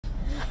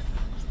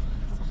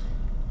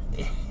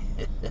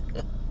You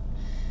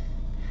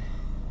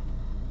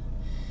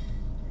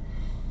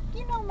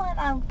know what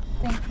I'm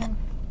thinking?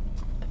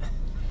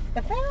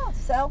 If they don't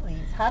sell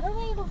these, how do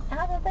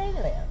they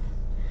live?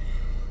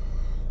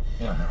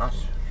 In a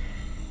house.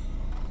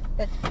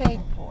 That's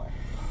paid for.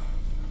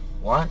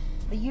 What?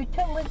 The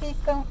utilities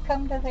don't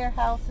come to their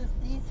houses.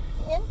 These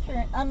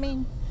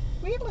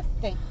real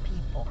estate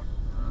people.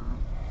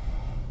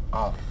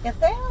 Oh. If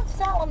they don't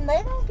sell them,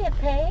 they don't get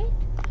paid.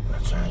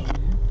 That's right.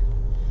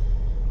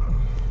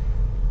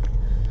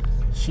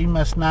 She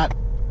must not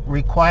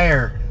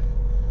require.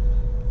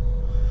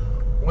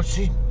 Well,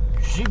 she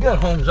got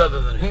homes other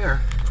than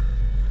here.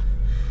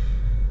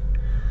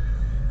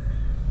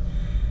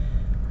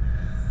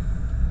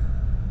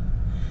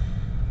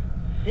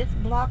 This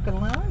block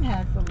alone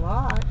has a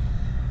lot.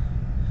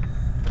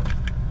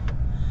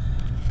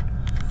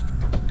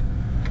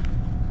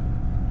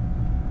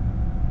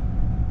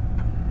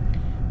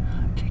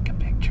 Take a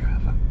picture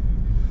of them.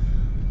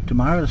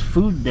 Tomorrow's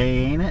food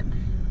day, ain't it?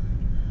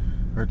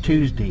 Or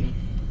Tuesday?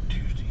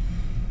 Tuesday.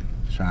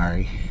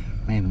 Sorry,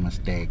 made a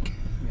mistake.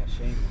 Yeah,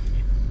 shame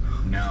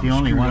on you. Now It's the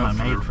only one I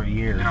made for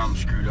years. Now I'm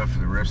screwed up for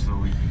the rest of the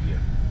week. Yeah.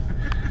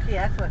 See,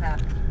 that's what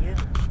happened to you.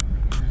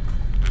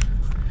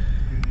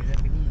 Screwed it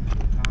up again.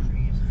 Tom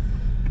Reeves.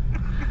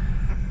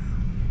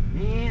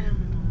 Man,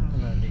 what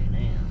do I do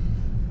now?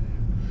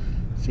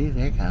 See,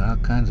 they got all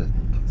kinds of.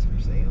 It's for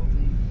sale,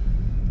 too.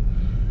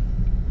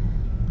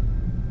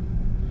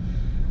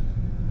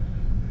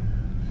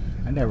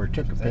 I never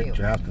took a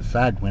picture out the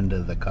side window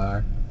of the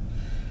car.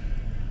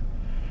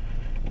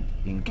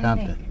 You can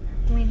count it.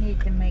 We need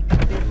to make a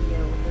video,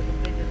 a little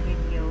bit of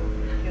video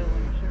of Joe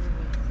and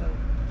Shirley, so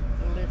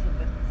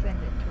Elizabeth, send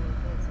it to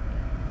Elizabeth.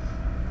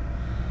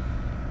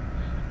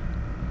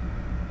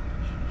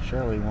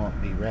 Shirley won't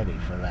be ready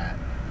for that.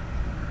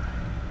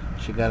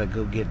 She got to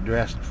go get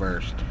dressed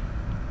first.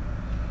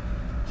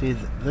 See,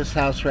 this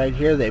house right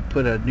here, they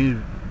put a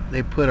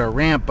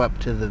ramp up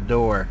to the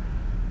door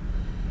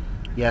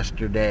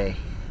yesterday.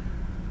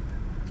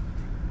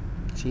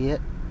 See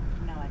it?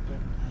 No, I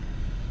didn't.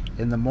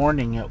 In the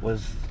morning it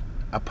was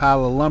a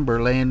pile of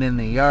lumber laying in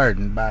the yard,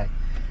 and by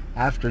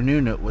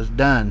afternoon it was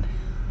done.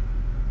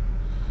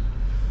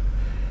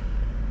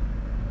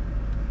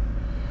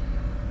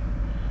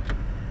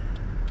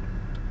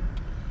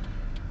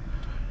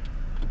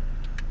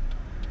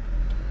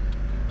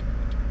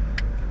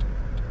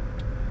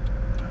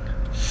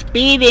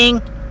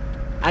 Speeding!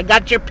 I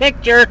got your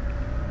picture!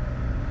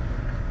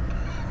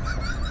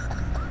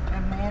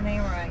 That man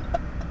ain't right.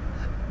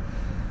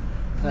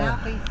 Now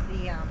he's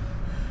the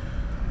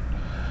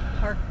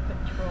park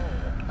patrol.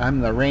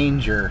 I'm the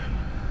ranger.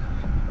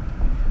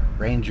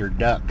 Ranger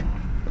Duck.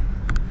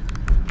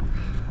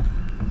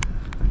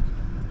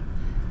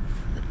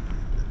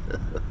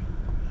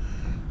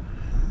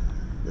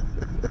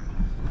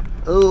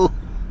 Oh,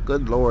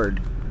 good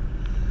Lord.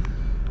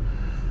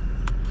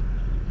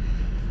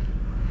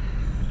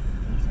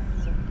 These are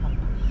so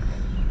comfortable.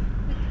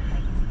 We can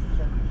make these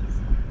so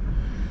easy.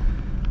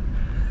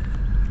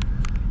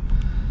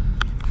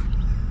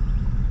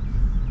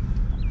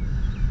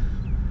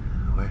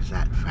 Where's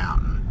that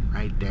fountain?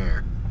 Right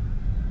there.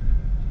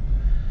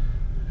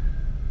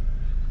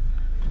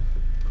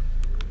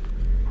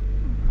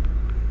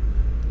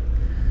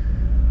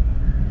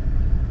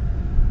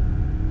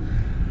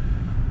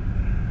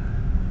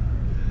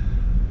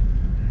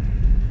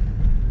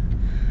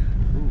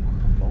 Ooh,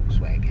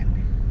 Volkswagen.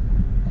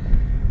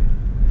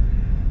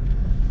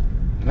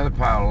 Another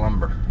pile of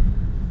lumber.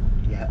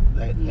 Yeah,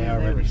 they Yeah,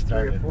 there already was 3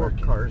 or started 4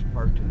 working. cars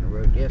parked in the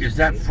road yesterday. Is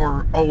that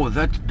for? Oh,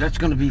 that's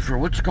going to be for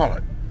what you call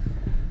it?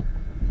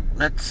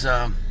 That's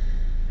oh.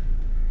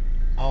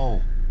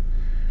 Mhm.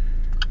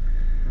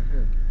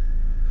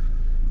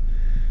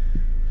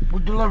 We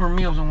deliver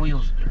Meals on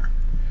Wheels there.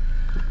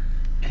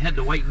 It had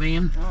the white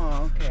van.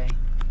 Oh, okay.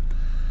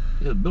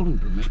 It had a building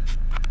permit.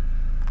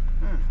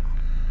 Hmm.